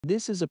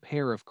This is a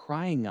pair of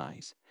crying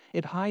eyes.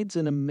 It hides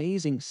an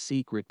amazing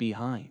secret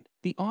behind.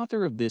 The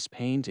author of this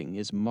painting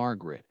is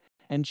Margaret,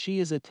 and she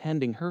is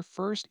attending her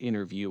first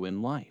interview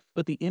in life.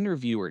 But the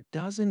interviewer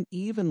doesn't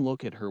even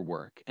look at her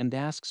work and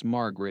asks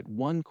Margaret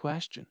one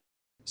question.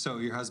 So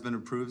your husband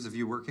approves of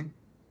you working?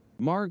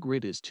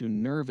 Margaret is too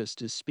nervous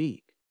to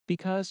speak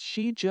because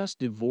she just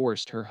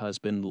divorced her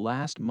husband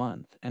last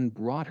month and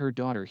brought her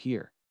daughter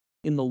here.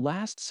 In the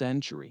last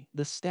century,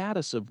 the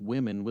status of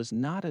women was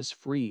not as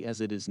free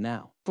as it is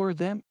now. For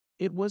them,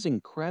 it was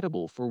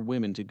incredible for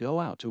women to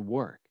go out to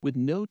work with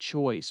no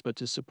choice but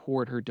to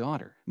support her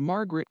daughter.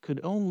 Margaret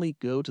could only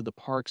go to the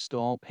park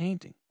stall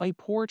painting a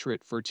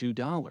portrait for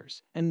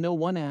 $2, and no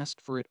one asked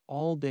for it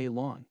all day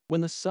long.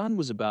 When the sun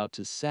was about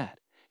to set,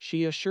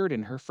 she ushered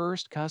in her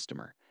first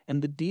customer,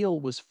 and the deal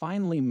was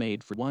finally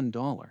made for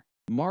 $1.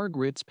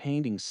 Margaret's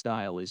painting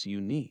style is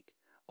unique.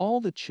 All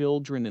the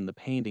children in the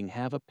painting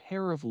have a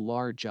pair of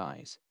large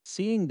eyes.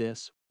 Seeing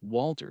this,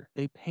 Walter,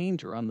 a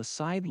painter on the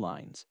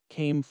sidelines,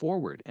 came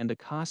forward and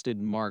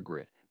accosted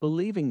Margaret,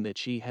 believing that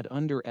she had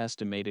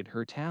underestimated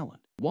her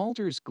talent.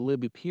 Walter's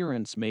glib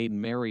appearance made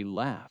Mary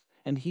laugh,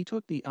 and he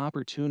took the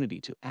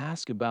opportunity to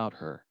ask about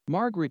her.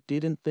 Margaret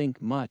didn't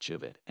think much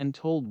of it and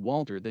told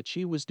Walter that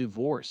she was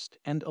divorced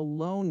and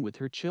alone with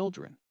her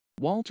children.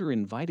 Walter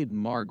invited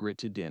Margaret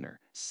to dinner,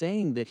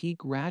 saying that he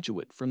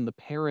graduated from the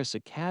Paris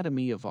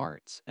Academy of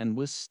Arts and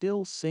was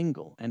still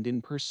single and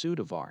in pursuit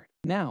of art.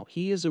 Now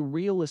he is a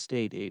real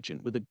estate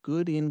agent with a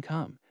good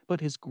income,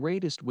 but his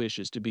greatest wish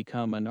is to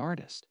become an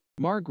artist.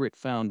 Margaret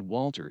found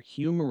Walter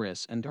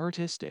humorous and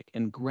artistic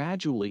and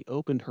gradually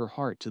opened her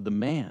heart to the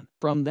man.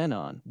 From then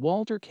on,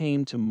 Walter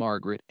came to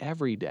Margaret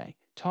every day,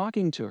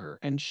 talking to her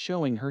and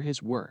showing her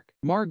his work.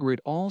 Margaret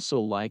also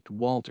liked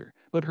Walter,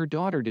 but her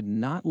daughter did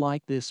not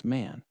like this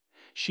man.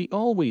 She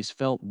always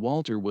felt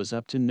Walter was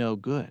up to no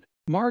good.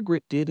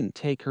 Margaret didn't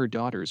take her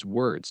daughter's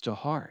words to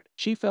heart.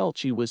 She felt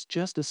she was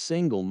just a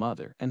single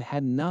mother and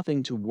had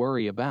nothing to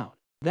worry about.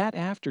 That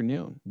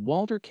afternoon,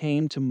 Walter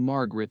came to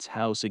Margaret's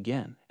house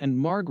again, and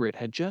Margaret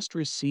had just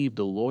received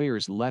a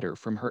lawyer's letter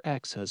from her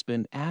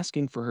ex-husband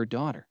asking for her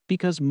daughter.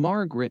 Because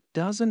Margaret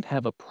doesn't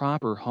have a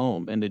proper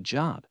home and a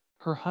job,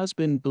 her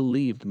husband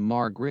believed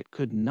Margaret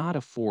could not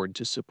afford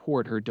to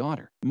support her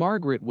daughter.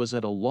 Margaret was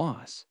at a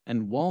loss,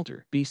 and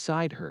Walter,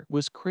 beside her,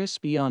 was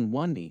crispy on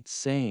one knee,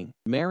 saying,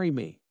 "Marry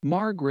me."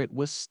 Margaret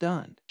was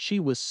stunned. She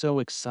was so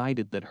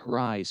excited that her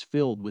eyes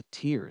filled with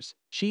tears.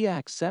 She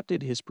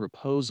accepted his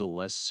proposal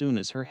as soon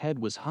as her head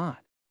was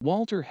hot.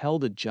 Walter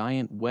held a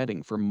giant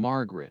wedding for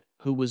Margaret,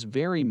 who was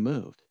very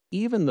moved.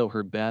 Even though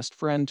her best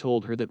friend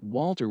told her that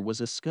Walter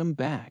was a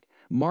scumbag,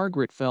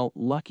 Margaret felt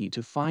lucky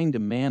to find a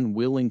man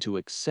willing to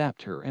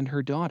accept her and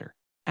her daughter.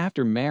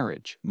 After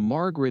marriage,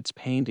 Margaret's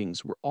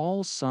paintings were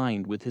all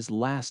signed with his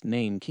last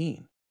name,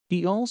 Keane.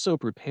 He also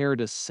prepared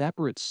a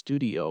separate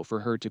studio for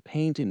her to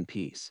paint in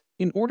peace.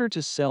 In order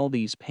to sell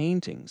these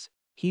paintings,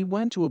 he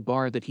went to a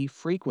bar that he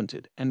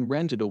frequented and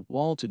rented a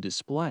wall to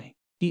display.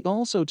 He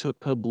also took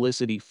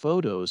publicity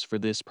photos for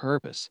this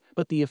purpose,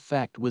 but the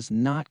effect was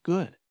not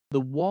good. The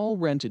wall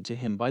rented to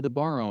him by the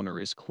bar owner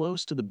is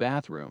close to the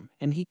bathroom,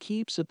 and he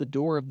keeps at the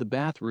door of the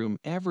bathroom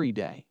every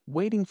day,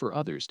 waiting for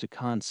others to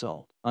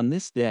consult. On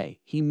this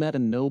day, he met a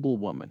noble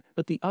woman,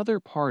 but the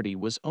other party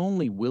was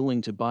only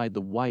willing to buy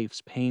the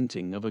wife's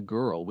painting of a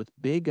girl with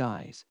big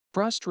eyes.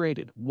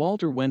 Frustrated,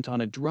 Walter went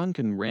on a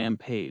drunken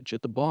rampage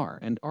at the bar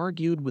and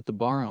argued with the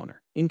bar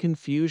owner. In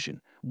confusion,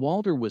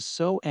 Walter was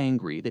so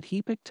angry that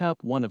he picked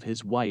up one of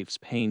his wife's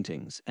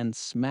paintings and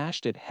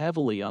smashed it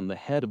heavily on the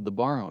head of the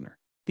bar owner.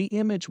 The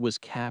image was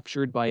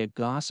captured by a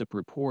gossip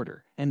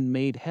reporter and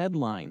made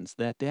headlines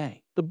that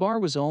day. The bar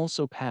was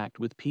also packed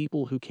with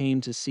people who came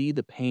to see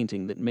the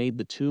painting that made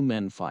the two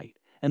men fight,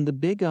 and the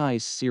Big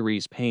Eyes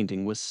series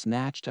painting was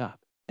snatched up.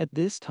 At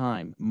this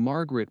time,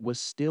 Margaret was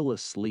still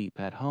asleep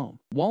at home.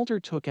 Walter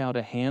took out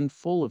a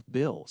handful of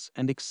bills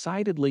and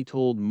excitedly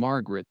told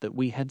Margaret that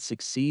we had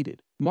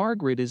succeeded.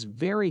 Margaret is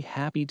very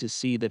happy to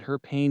see that her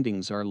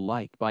paintings are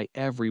liked by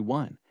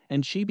everyone,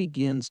 and she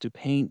begins to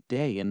paint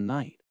day and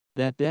night.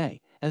 That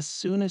day, as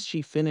soon as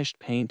she finished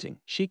painting,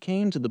 she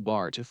came to the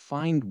bar to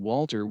find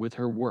Walter with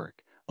her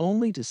work,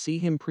 only to see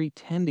him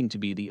pretending to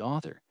be the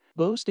author,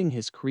 boasting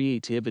his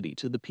creativity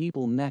to the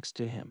people next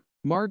to him.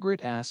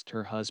 Margaret asked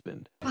her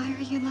husband, "Why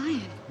are you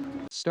lying?"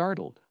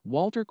 Startled,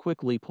 Walter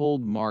quickly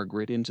pulled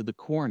Margaret into the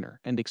corner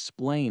and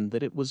explained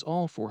that it was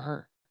all for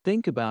her.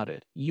 Think about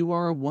it, you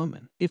are a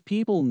woman. If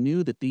people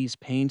knew that these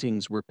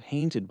paintings were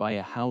painted by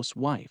a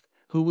housewife,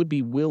 who would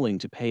be willing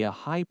to pay a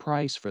high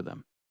price for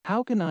them?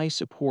 How can I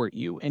support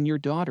you and your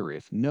daughter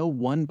if no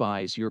one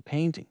buys your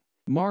painting?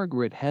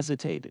 Margaret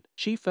hesitated.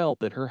 She felt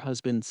that her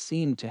husband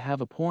seemed to have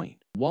a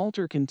point.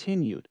 Walter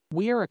continued,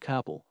 "We are a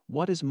couple.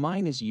 What is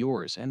mine is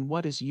yours, and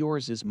what is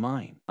yours is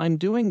mine. I'm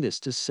doing this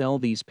to sell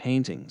these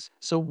paintings,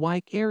 so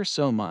why care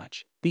so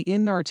much?" The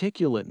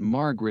inarticulate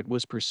Margaret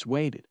was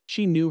persuaded.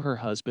 She knew her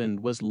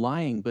husband was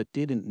lying but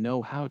didn't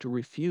know how to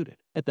refute it.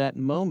 At that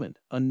moment,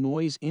 a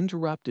noise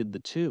interrupted the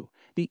two.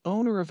 The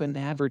owner of an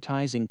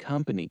advertising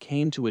company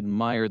came to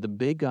admire the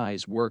big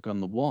guy's work on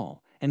the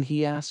wall, and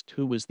he asked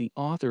who was the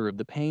author of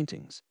the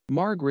paintings.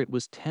 Margaret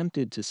was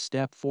tempted to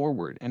step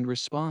forward and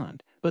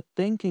respond, but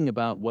thinking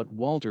about what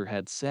Walter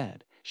had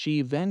said, she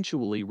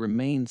eventually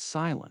remained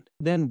silent.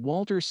 Then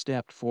Walter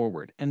stepped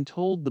forward and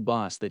told the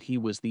boss that he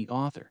was the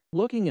author.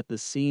 Looking at the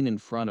scene in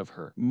front of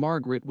her,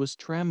 Margaret was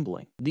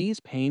trembling. These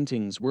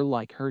paintings were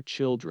like her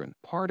children,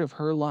 part of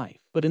her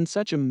life. But in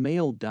such a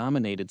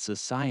male-dominated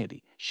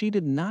society, she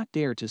did not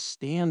dare to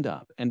stand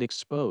up and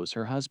expose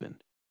her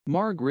husband.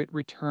 Margaret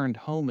returned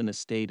home in a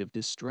state of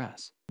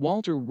distress.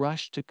 Walter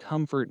rushed to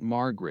comfort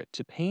Margaret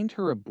to paint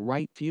her a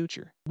bright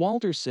future.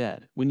 Walter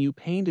said, "When you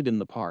painted in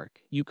the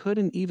park, you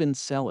couldn't even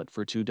sell it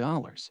for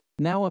 $2.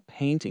 Now a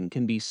painting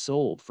can be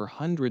sold for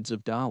hundreds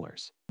of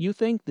dollars. You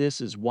think this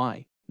is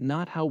why,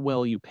 not how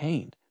well you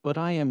paint, but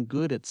I am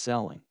good at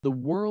selling. The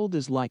world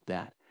is like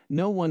that.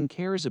 No one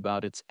cares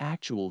about its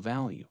actual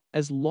value.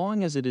 As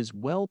long as it is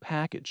well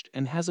packaged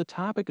and has a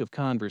topic of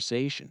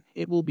conversation,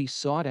 it will be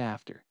sought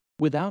after.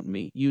 Without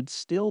me, you'd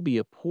still be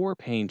a poor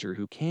painter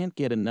who can't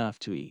get enough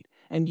to eat,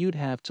 and you'd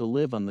have to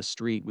live on the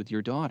street with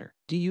your daughter.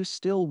 Do you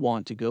still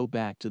want to go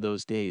back to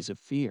those days of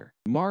fear?"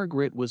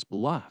 Margaret was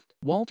bluffed.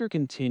 Walter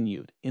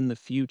continued, "In the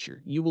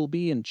future, you will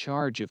be in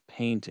charge of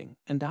painting,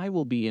 and I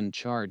will be in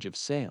charge of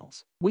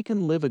sales. We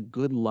can live a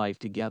good life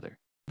together."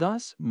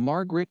 Thus,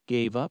 Margaret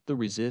gave up the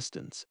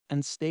resistance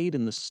and stayed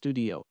in the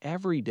studio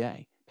every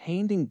day,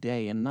 painting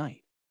day and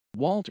night.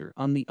 Walter,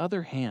 on the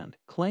other hand,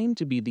 claimed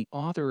to be the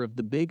author of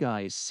the Big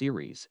Eyes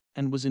series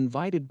and was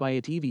invited by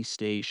a TV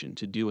station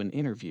to do an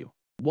interview.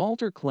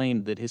 Walter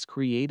claimed that his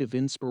creative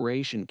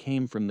inspiration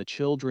came from the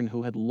children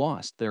who had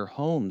lost their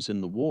homes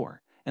in the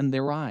war, and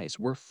their eyes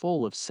were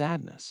full of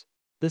sadness.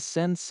 The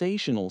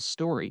sensational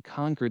story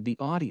conquered the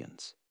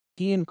audience.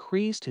 He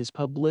increased his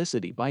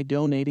publicity by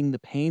donating the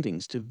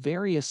paintings to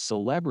various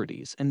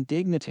celebrities and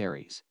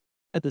dignitaries.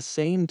 At the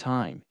same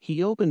time,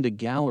 he opened a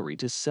gallery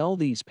to sell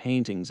these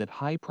paintings at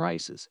high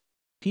prices.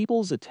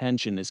 People's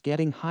attention is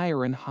getting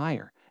higher and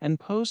higher, and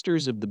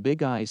posters of the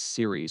Big Eyes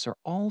series are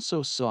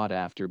also sought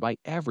after by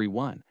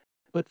everyone.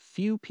 But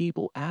few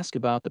people ask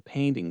about the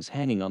paintings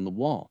hanging on the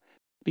wall,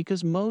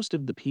 because most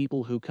of the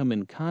people who come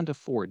in can't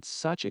afford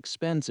such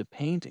expensive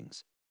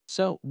paintings.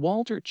 So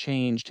Walter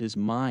changed his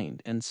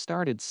mind and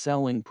started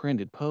selling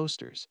printed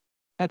posters.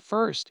 At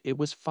first, it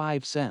was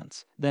 5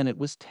 cents, then it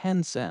was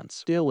 10 cents,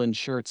 still in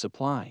short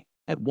supply.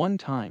 At one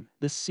time,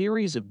 the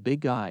series of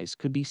Big Eyes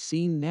could be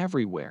seen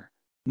everywhere.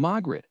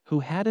 Margaret,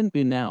 who hadn't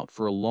been out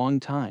for a long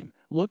time,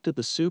 looked at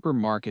the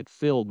supermarket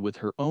filled with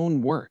her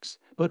own works,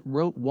 but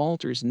wrote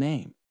Walter's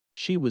name.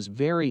 She was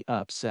very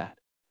upset.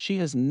 She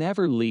has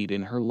never lead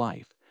in her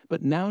life,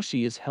 but now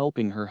she is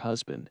helping her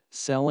husband,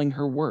 selling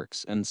her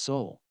works and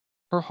soul.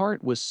 Her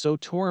heart was so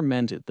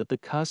tormented that the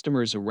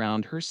customers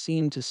around her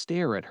seemed to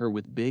stare at her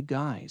with big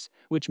eyes,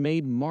 which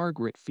made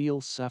Margaret feel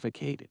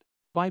suffocated.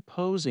 By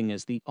posing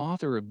as the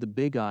author of the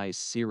Big Eyes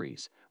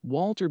series,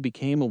 Walter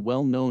became a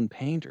well-known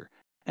painter,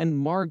 and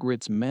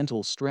Margaret's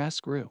mental stress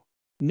grew.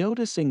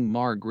 Noticing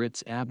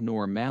Margaret's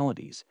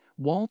abnormalities,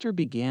 Walter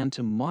began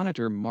to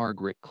monitor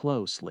Margaret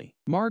closely.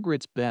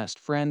 Margaret's best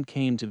friend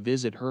came to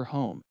visit her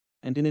home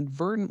and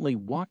inadvertently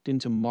walked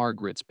into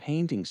Margaret's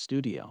painting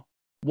studio.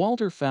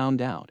 Walter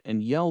found out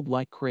and yelled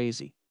like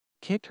crazy,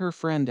 kicked her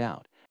friend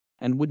out,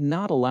 and would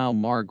not allow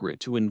Margaret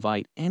to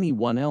invite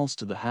anyone else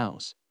to the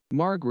house.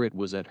 Margaret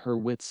was at her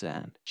wits'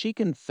 end. She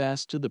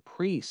confessed to the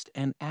priest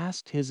and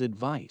asked his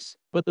advice.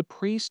 But the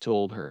priest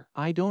told her,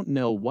 "I don't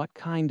know what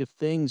kind of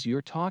things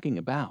you're talking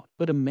about,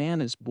 but a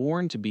man is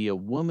born to be a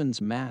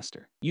woman's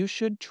master. You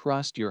should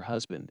trust your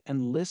husband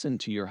and listen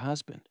to your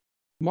husband."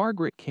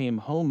 Margaret came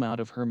home out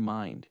of her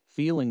mind,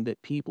 feeling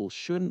that people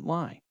shouldn't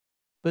lie.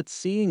 But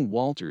seeing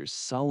Walter's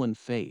sullen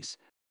face,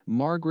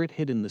 Margaret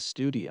hid in the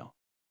studio.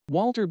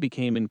 Walter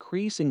became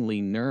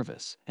increasingly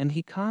nervous, and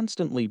he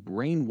constantly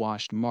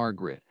brainwashed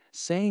Margaret,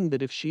 saying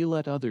that if she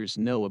let others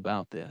know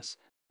about this,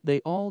 they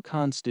all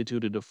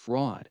constituted a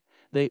fraud,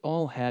 they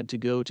all had to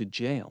go to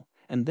jail,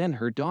 and then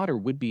her daughter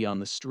would be on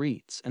the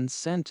streets and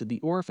sent to the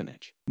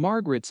orphanage.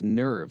 Margaret's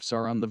nerves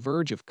are on the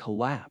verge of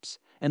collapse,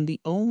 and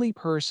the only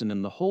person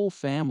in the whole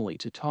family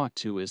to talk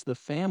to is the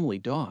family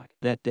dog.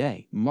 That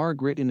day,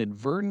 Margaret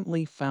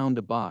inadvertently found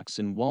a box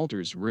in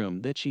Walter's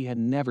room that she had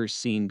never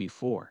seen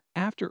before.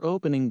 After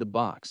opening the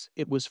box,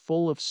 it was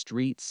full of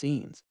street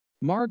scenes.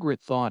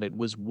 Margaret thought it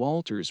was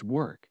Walter's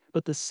work,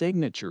 but the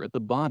signature at the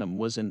bottom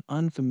was an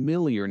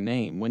unfamiliar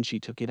name when she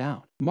took it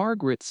out.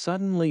 Margaret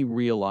suddenly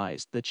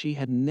realized that she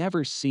had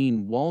never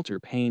seen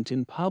Walter paint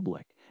in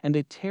public, and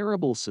a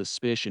terrible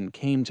suspicion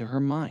came to her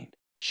mind.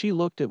 She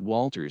looked at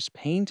Walter's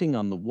painting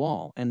on the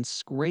wall and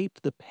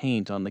scraped the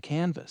paint on the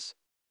canvas.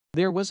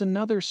 There was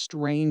another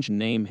strange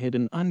name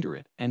hidden under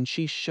it, and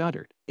she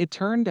shuddered. It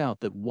turned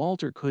out that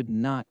Walter could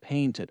not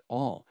paint at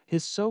all.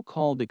 His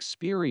so-called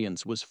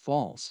experience was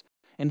false,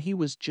 and he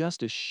was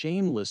just a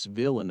shameless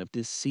villain of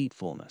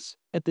deceitfulness.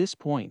 At this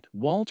point,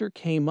 Walter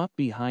came up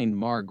behind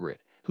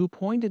Margaret, who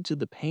pointed to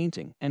the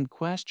painting and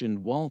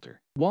questioned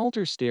Walter.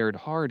 Walter stared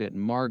hard at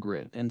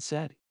Margaret and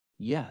said,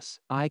 "Yes,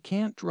 I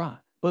can't draw,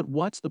 but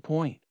what's the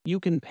point?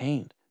 You can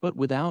paint, but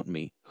without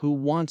me, who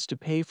wants to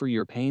pay for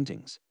your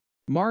paintings?"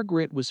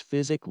 Margaret was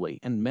physically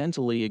and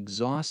mentally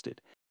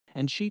exhausted,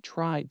 and she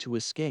tried to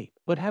escape.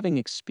 But having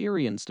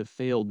experienced a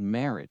failed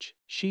marriage,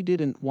 she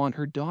didn't want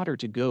her daughter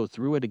to go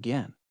through it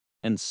again.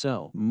 And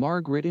so,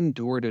 Margaret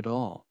endured it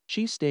all.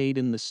 She stayed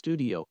in the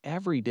studio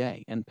every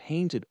day and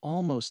painted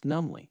almost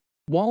numbly.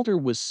 Walter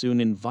was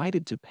soon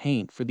invited to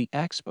paint for the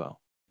expo.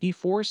 He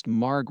forced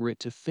Margaret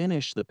to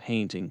finish the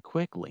painting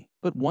quickly,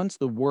 but once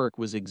the work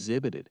was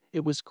exhibited,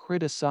 it was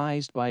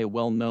criticized by a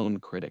well-known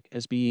critic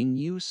as being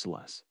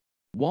useless.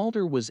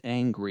 Walter was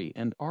angry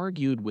and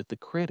argued with the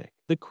critic.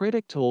 The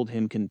critic told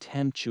him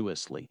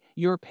contemptuously,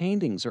 "Your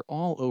paintings are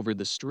all over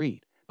the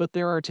street, but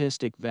their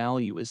artistic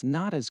value is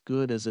not as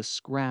good as a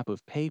scrap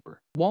of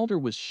paper." Walter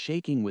was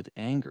shaking with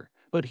anger,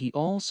 but he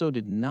also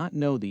did not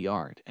know the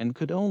art and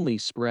could only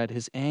spread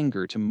his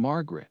anger to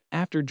Margaret.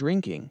 After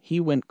drinking, he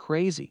went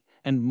crazy,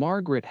 and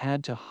Margaret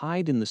had to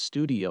hide in the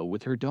studio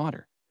with her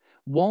daughter.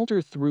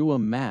 Walter threw a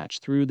match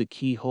through the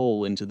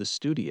keyhole into the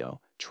studio,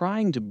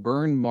 trying to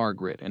burn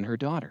Margaret and her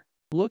daughter.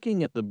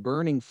 Looking at the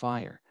burning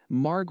fire,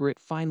 Margaret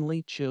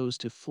finally chose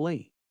to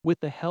flee. With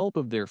the help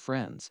of their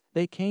friends,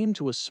 they came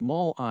to a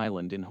small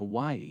island in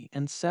Hawaii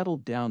and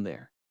settled down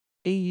there.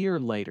 A year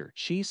later,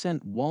 she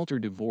sent Walter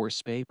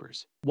divorce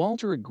papers.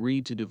 Walter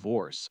agreed to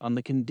divorce on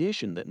the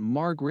condition that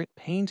Margaret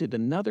painted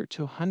another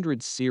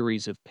 200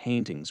 series of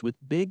paintings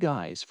with big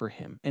eyes for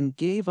him and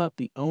gave up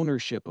the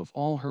ownership of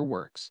all her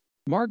works.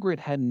 Margaret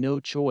had no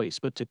choice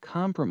but to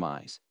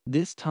compromise.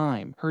 This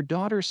time, her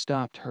daughter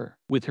stopped her.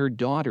 With her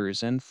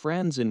daughter's and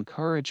friends'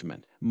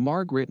 encouragement,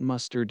 Margaret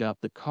mustered up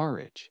the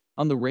courage.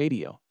 On the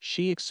radio,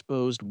 she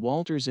exposed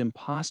Walter's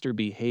imposter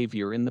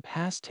behavior in the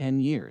past 10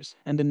 years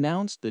and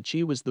announced that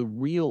she was the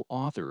real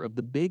author of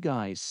the Big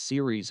Eyes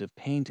series of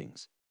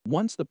paintings.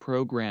 Once the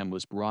program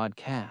was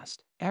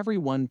broadcast,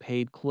 everyone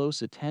paid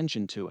close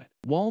attention to it.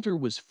 Walter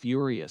was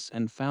furious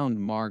and found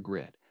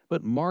Margaret,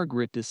 but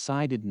Margaret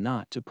decided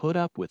not to put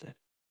up with it.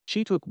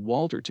 She took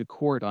Walter to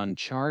court on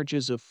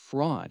charges of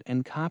fraud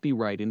and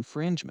copyright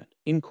infringement.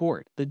 In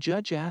court, the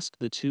judge asked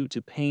the two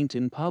to paint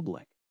in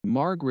public.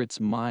 Margaret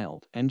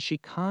smiled, and she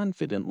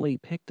confidently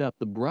picked up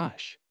the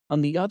brush.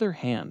 On the other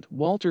hand,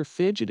 Walter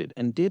fidgeted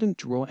and didn't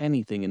draw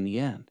anything in the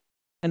end.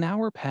 An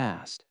hour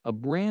passed, a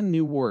brand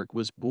new work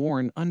was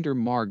born under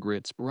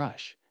Margaret's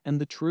brush,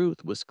 and the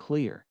truth was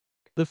clear.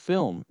 The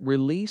film,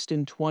 released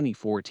in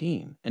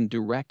 2014 and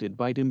directed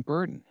by Tim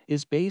Burton,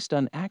 is based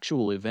on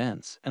actual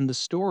events and the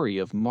story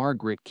of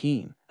Margaret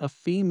Keane, a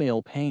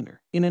female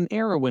painter. In an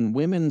era when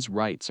women's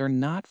rights are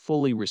not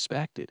fully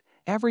respected,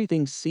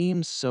 everything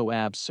seems so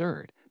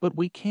absurd, but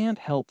we can't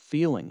help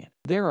feeling it.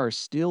 There are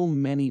still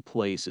many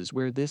places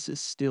where this is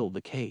still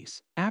the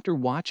case. After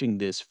watching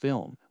this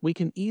film, we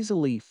can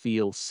easily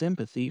feel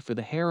sympathy for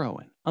the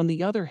heroine. On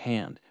the other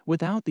hand,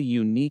 without the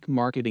unique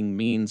marketing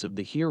means of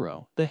the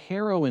hero, the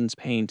heroine's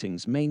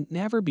paintings may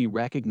never be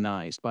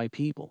recognized by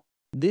people.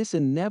 This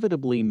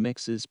inevitably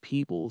mixes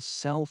people's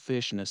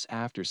selfishness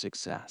after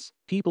success.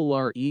 People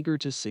are eager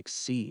to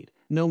succeed,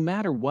 no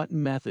matter what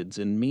methods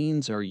and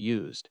means are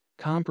used.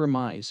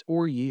 Compromise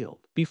or yield.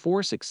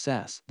 Before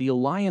success, the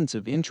alliance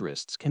of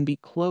interests can be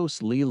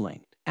closely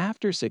linked.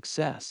 After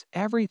success,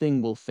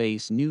 everything will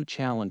face new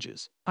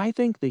challenges. I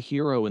think the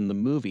hero in the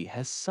movie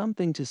has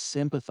something to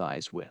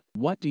sympathize with.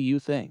 What do you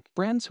think?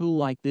 Friends who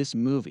like this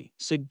movie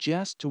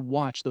suggest to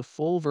watch the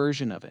full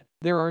version of it.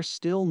 There are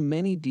still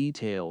many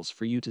details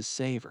for you to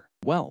savor.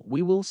 Well,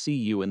 we will see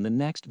you in the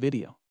next video.